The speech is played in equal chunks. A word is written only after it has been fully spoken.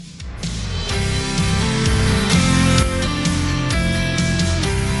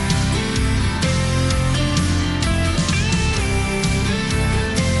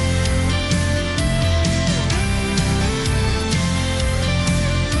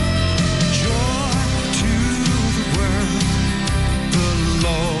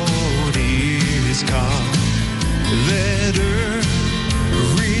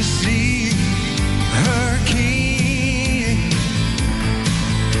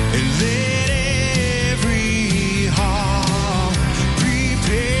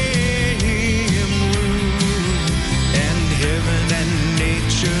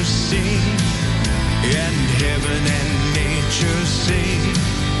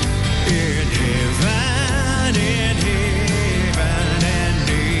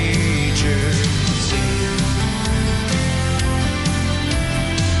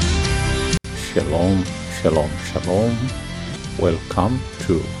Shalom, shalom, shalom. Welcome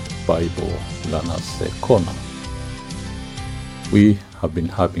to Bible Learners Corner. We have been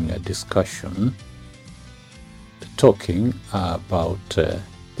having a discussion talking about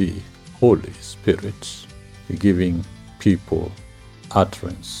the Holy Spirit giving people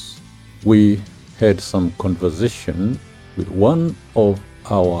utterance. We had some conversation with one of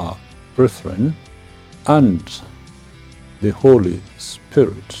our brethren, and the Holy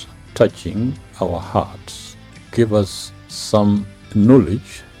Spirit touching our hearts gave us some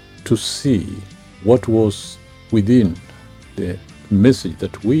knowledge to see what was within the message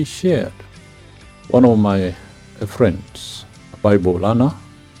that we shared. One of my friends, a Bible learner,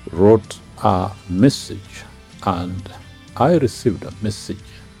 wrote a message, and I received a message,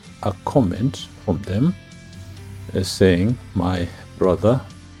 a comment from them saying, "My brother,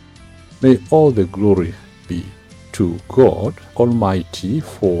 may all the glory be to God Almighty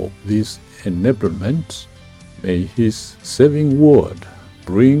for this enablement. May His saving word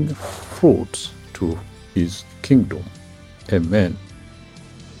bring fruit to His kingdom." Amen.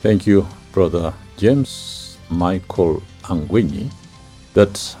 Thank you, Brother James Michael Angwenyi,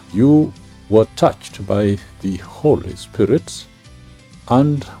 that you were touched by the Holy Spirit,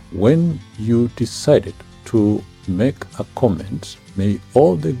 and when you decided to make a comment, may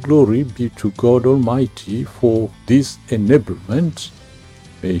all the glory be to God Almighty for this enablement.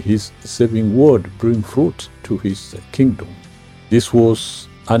 May His saving word bring fruit to His kingdom. This was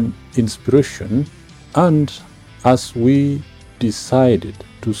an inspiration, and as we decided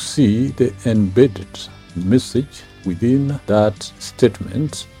to see the embedded message within that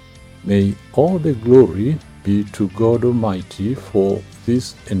statement, may all the glory be to God Almighty for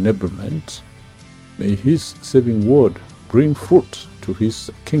this enablement. May His saving word bring fruit to His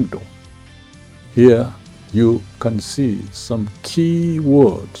kingdom. Here you can see some key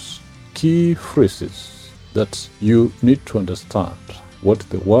words, key phrases that you need to understand what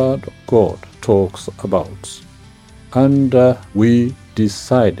the Word of God talks about. And we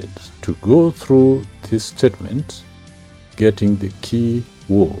decided to go through this statement, getting the key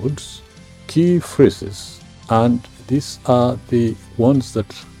words, key phrases, and these are the ones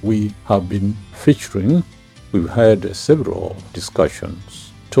that we have been featuring. We've had several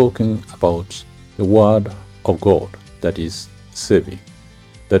discussions talking about the Word of God that is saving,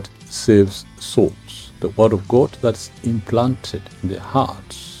 that saves souls. The Word of God that's implanted in the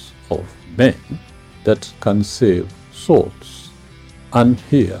hearts of men that can save souls. And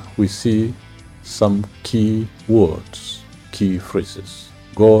here we see some key words, key phrases.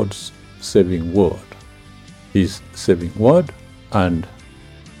 God's saving word, His saving word, and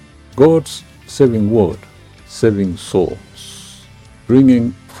God's saving word, saving souls,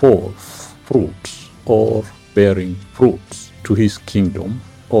 bringing forth fruits or bearing fruits to His kingdom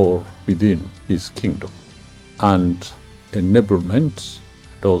or within His kingdom, and enablement,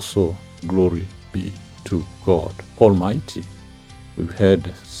 and also glory be to God Almighty. We've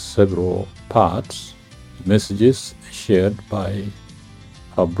had several parts, messages shared by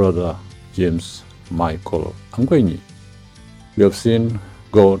our brother James Michael Angwenyi. We have seen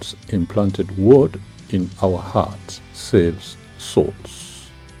God's implanted word in our hearts saves souls.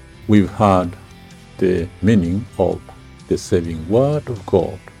 We've heard the meaning of the saving word of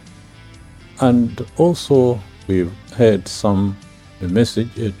God. And also we've had some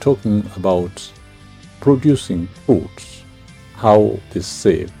message talking about producing fruits, how the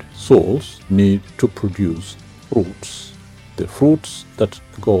saved souls need to produce fruits, the fruits that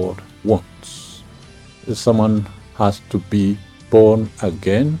God wants. Someone has to be born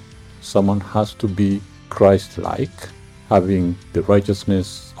again. Someone has to be Christ-like, having the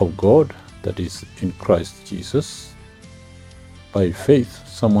righteousness of God that is in Christ Jesus. By faith,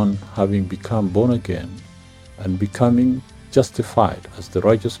 someone having become born again and becoming justified as the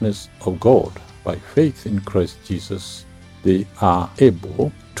righteousness of God by faith in Christ Jesus, they are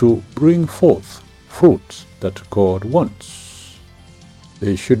able to bring forth fruit that God wants.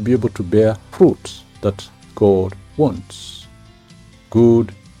 They should be able to bear fruit that God wants.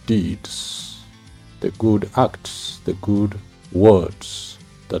 Good deeds, the good acts, the good words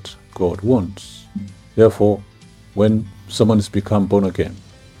that God wants. Therefore, when someone has become born again,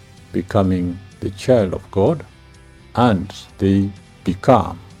 becoming the child of God, and they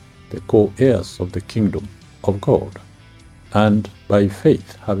become the co-heirs of the kingdom of God, and by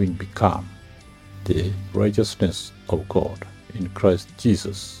faith having become the righteousness of God in Christ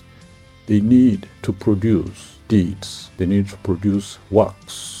Jesus, they need to produce deeds, they need to produce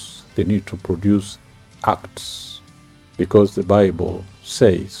works, they need to produce acts, because the Bible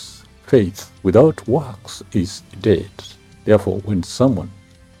says faith without works is dead. Therefore, when someone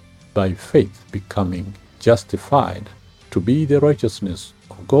by faith becoming justified to be the righteousness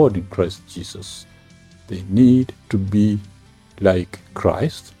of God in Christ Jesus. They need to be like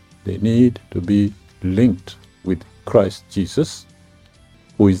Christ. They need to be linked with Christ Jesus,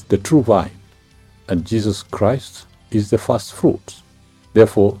 who is the true vine, and Jesus Christ is the first fruit.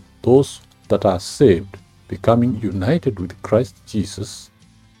 Therefore, those that are saved, becoming united with Christ Jesus,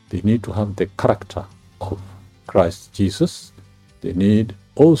 they need to have the character of Christ Jesus. They need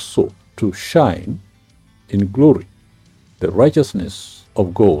also to shine in glory. The righteousness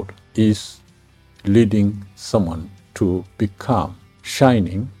of God is leading someone to become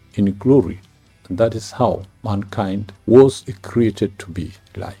shining in glory. And that is how mankind was created to be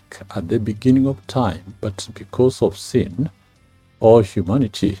like at the beginning of time. But because of sin, all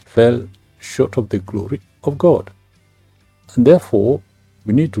humanity fell short of the glory of God. And therefore,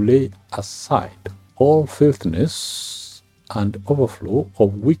 we need to lay aside all filthiness and overflow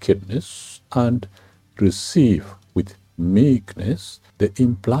of wickedness and receive with meekness the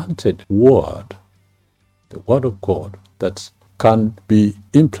implanted word, the word of God that can be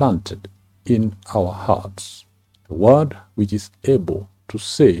implanted in our hearts, the word which is able to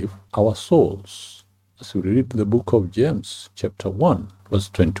save our souls, as we read the book of James, chapter 1, verse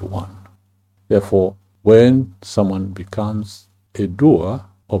 21. Therefore, when someone becomes a doer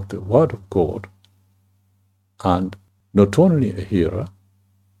of the word of God, and not only a hearer,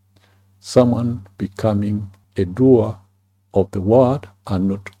 someone becoming a doer of the word and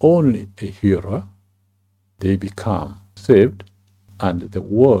not only a hearer, they become saved, and the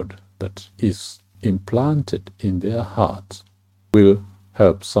word that is implanted in their hearts will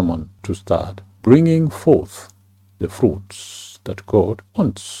help someone to start bringing forth the fruits that God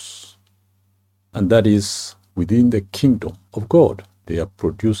wants. And that is within the kingdom of God. They are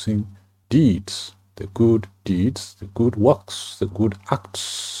producing deeds, the good works, the good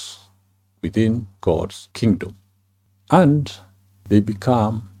acts within God's kingdom. And they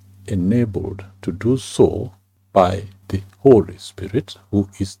become enabled to do so by the Holy Spirit, who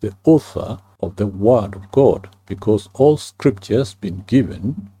is the author of the Word of God, because all Scripture has been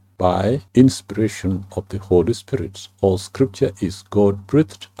given by inspiration of the Holy Spirit. All Scripture is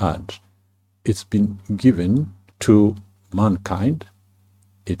God-breathed, and it's been given to mankind.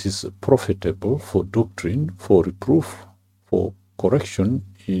 It is profitable for doctrine, for reproof, for correction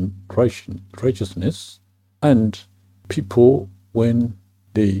in righteousness. And people, when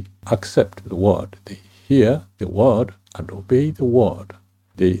they accept the word, they hear the word and obey the word,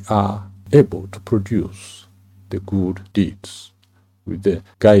 they are able to produce the good deeds with the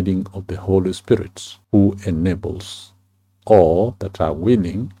guiding of the Holy Spirit, who enables all that are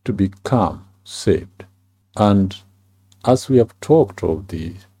willing to become saved. And as we have talked of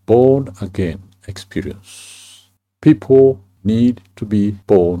the born-again experience, people need to be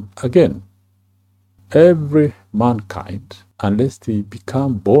born again. Every mankind, unless they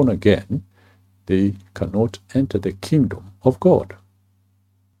become born again, they cannot enter the kingdom of God.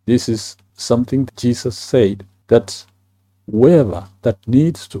 This is something Jesus said, that whoever that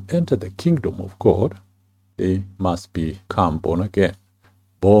needs to enter the kingdom of God, they must become born again,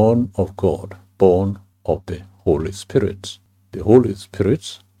 born of God, born of the Holy Spirit. The Holy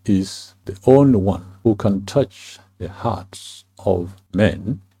Spirit is the only one who can touch the hearts of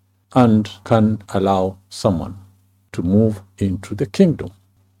men and can allow someone to move into the kingdom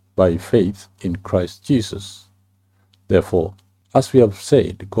by faith in Christ Jesus. Therefore, as we have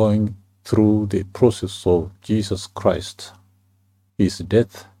said, going through the process of Jesus Christ, his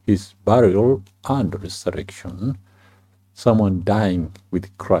death, his burial, and resurrection, someone dying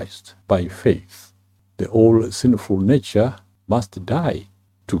with Christ by faith, the old sinful nature must die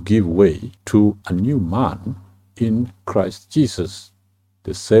to give way to a new man in Christ Jesus.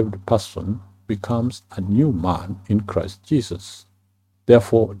 The saved person becomes a new man in Christ Jesus.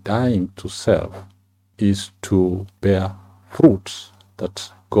 Therefore, dying to self is to bear fruits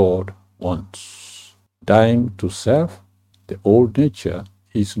that God wants. Dying to self, the old nature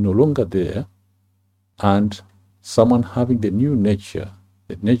is no longer there, and someone having the new nature,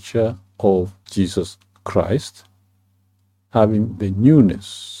 the nature of Jesus Christ, having the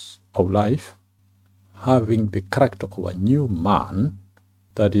newness of life, having the character of a new man,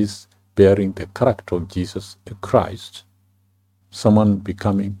 that is, bearing the character of Jesus Christ, someone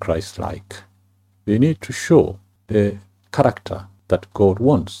becoming Christ-like. They need to show the character that God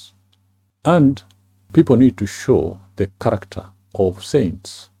wants. And people need to show the character of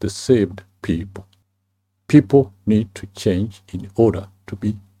saints, the saved people. People need to change in order to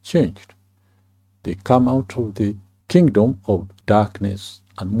be changed. They come out of the kingdom of darkness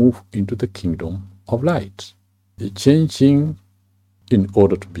and move into the kingdom of light. The changing in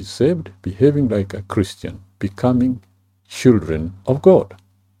order to be saved, behaving like a Christian, becoming children of God.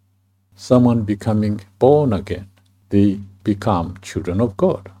 Someone becoming born again, they become children of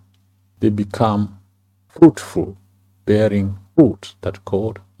God. They become fruitful, bearing fruit that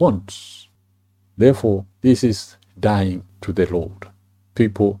God wants. Therefore, this is dying to the Lord.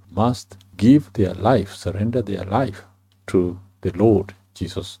 People must give their life, surrender their life to the Lord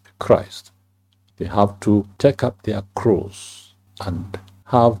Jesus Christ. They have to take up their cross and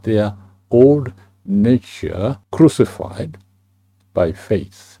have their old nature crucified by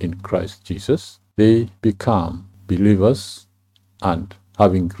faith in Christ Jesus. They become believers, and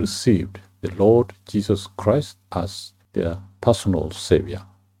having received the Lord Jesus Christ as their personal Savior,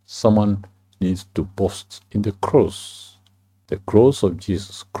 someone needs to boast in the cross of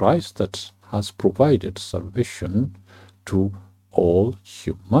Jesus Christ that has provided salvation to all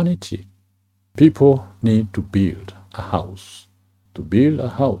humanity. People need to build a house,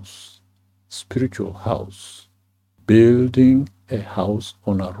 spiritual house, building a house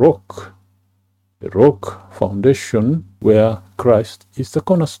on a rock foundation where Christ is the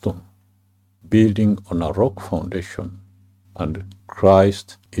cornerstone, building on a rock foundation, and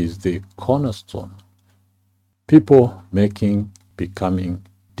Christ is the cornerstone. People becoming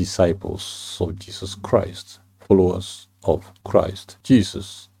disciples of Jesus Christ, followers of Christ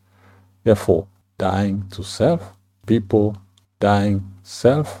Jesus. Therefore, dying to self, people dying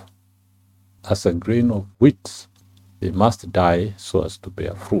self as a grain of wheat. They must die so as to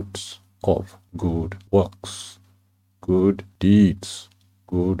bear fruits of good works, good deeds,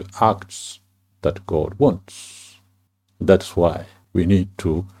 good acts that God wants. That's why we need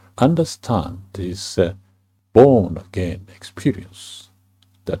to understand this born-again experience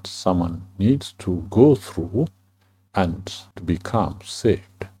that someone needs to go through and to become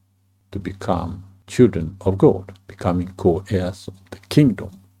saved, to become children of God, becoming co-heirs of the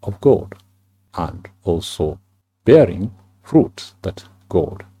kingdom of God, and also bearing fruit that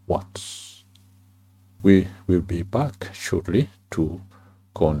God wants. We will be back shortly to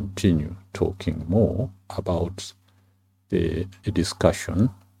continue talking more about the discussion.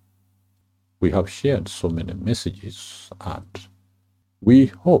 We have shared so many messages, and we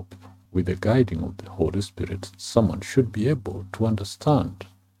hope with the guiding of the Holy Spirit, someone should be able to understand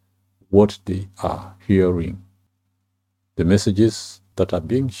what they are hearing. The messages that are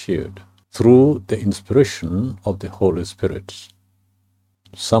being shared through the inspiration of the Holy Spirit.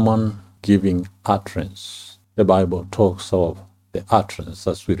 Someone giving utterance. The Bible talks of the utterance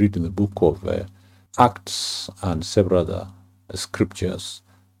as we read in the book of Acts and several other scriptures.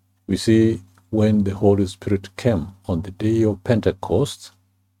 We see when the Holy Spirit came on the day of Pentecost,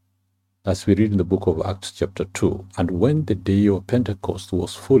 as we read in the book of Acts chapter 2, and when the day of Pentecost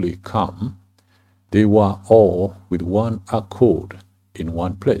was fully come, they were all with one accord in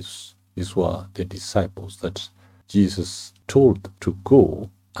one place. These were the disciples that Jesus told to go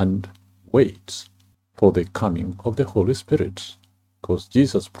and wait for the coming of the Holy Spirit, because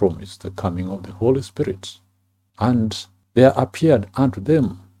Jesus promised the coming of the Holy Spirit. And there appeared unto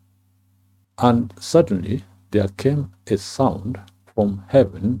them, and suddenly there came a sound from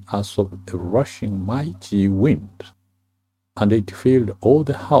heaven as of a rushing mighty wind, and it filled all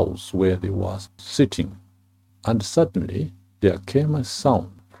the house where they were sitting. And suddenly there came a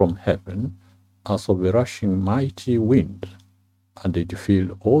sound from heaven as of a rushing mighty wind, and it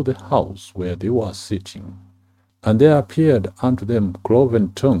filled all the house where they were sitting. And there appeared unto them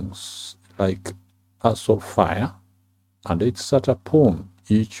cloven tongues like as of fire, and it sat upon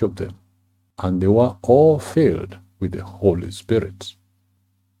each of them. And they were all filled with the Holy Spirit,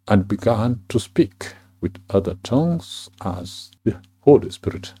 and began to speak with other tongues as the Holy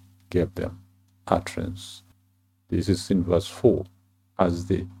Spirit gave them utterance. This is in verse 4, as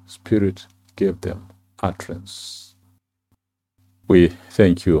the Spirit gave them utterance. We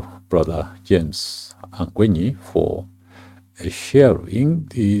thank you, Brother James Angwenyi, for sharing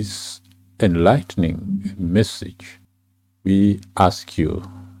this enlightening message. We ask you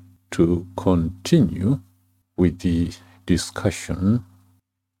to continue with the discussion.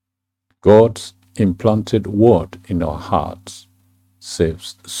 God's implanted word in our hearts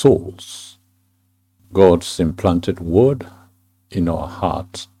saves souls. God's implanted word in our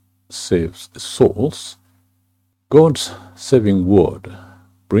hearts saves souls. God's saving word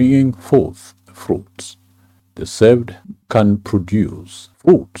bringing forth fruits. The saved can produce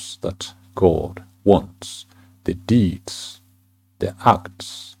fruits that God wants, the deeds, the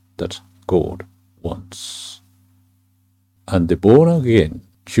acts that God wants. And the born again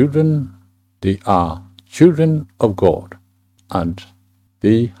children, they are children of God, and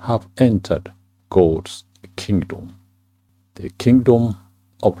they have entered God's kingdom. the kingdom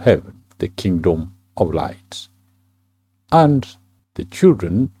of heaven, the kingdom of light. And the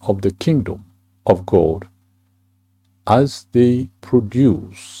children of the kingdom of God, as they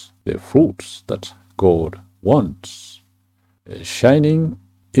produce the fruits that God wants, shining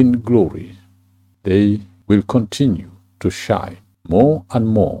in glory, they will continue to shine more and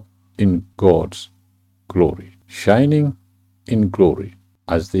more in God's glory, shining in glory.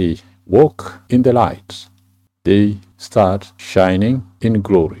 As they walk in the light, they start shining in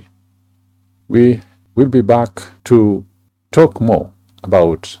glory. We will be back to talk more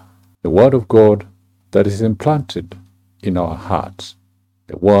about the Word of God that is implanted in our hearts,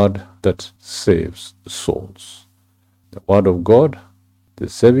 the Word that saves souls, the Word of God, the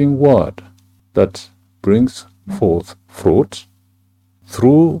saving Word that brings forth fruit.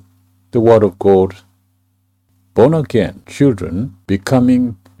 Through the Word of God, born-again children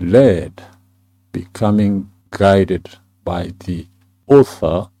becoming led, becoming guided by the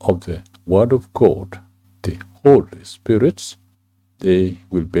author of the Word of God, the Holy Spirit, they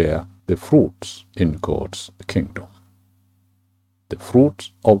will bear the fruits in God's kingdom. The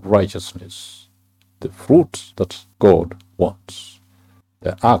fruit of righteousness, the fruit that God wants,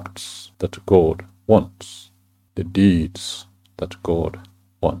 the acts that God wants, the deeds that God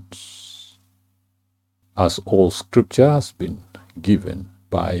wants. As all Scripture has been given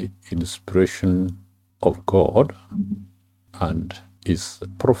by inspiration of God and is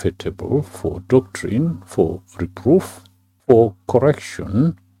profitable for doctrine, for reproof, for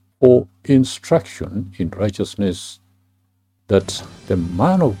correction, for instruction in righteousness, that the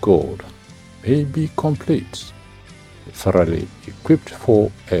man of God may be complete, thoroughly equipped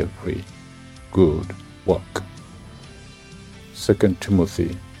for every good work. 2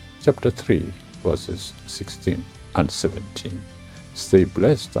 Timothy chapter 3, verses 16 and 17. Stay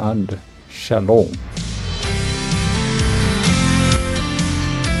blessed and shalom.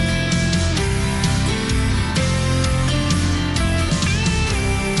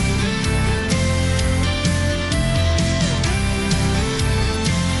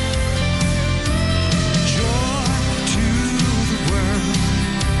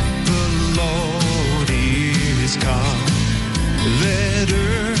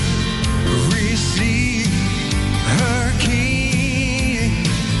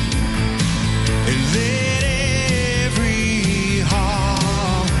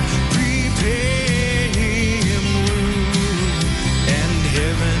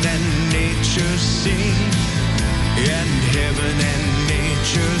 Heaven and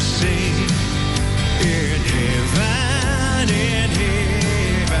nature sing in heaven.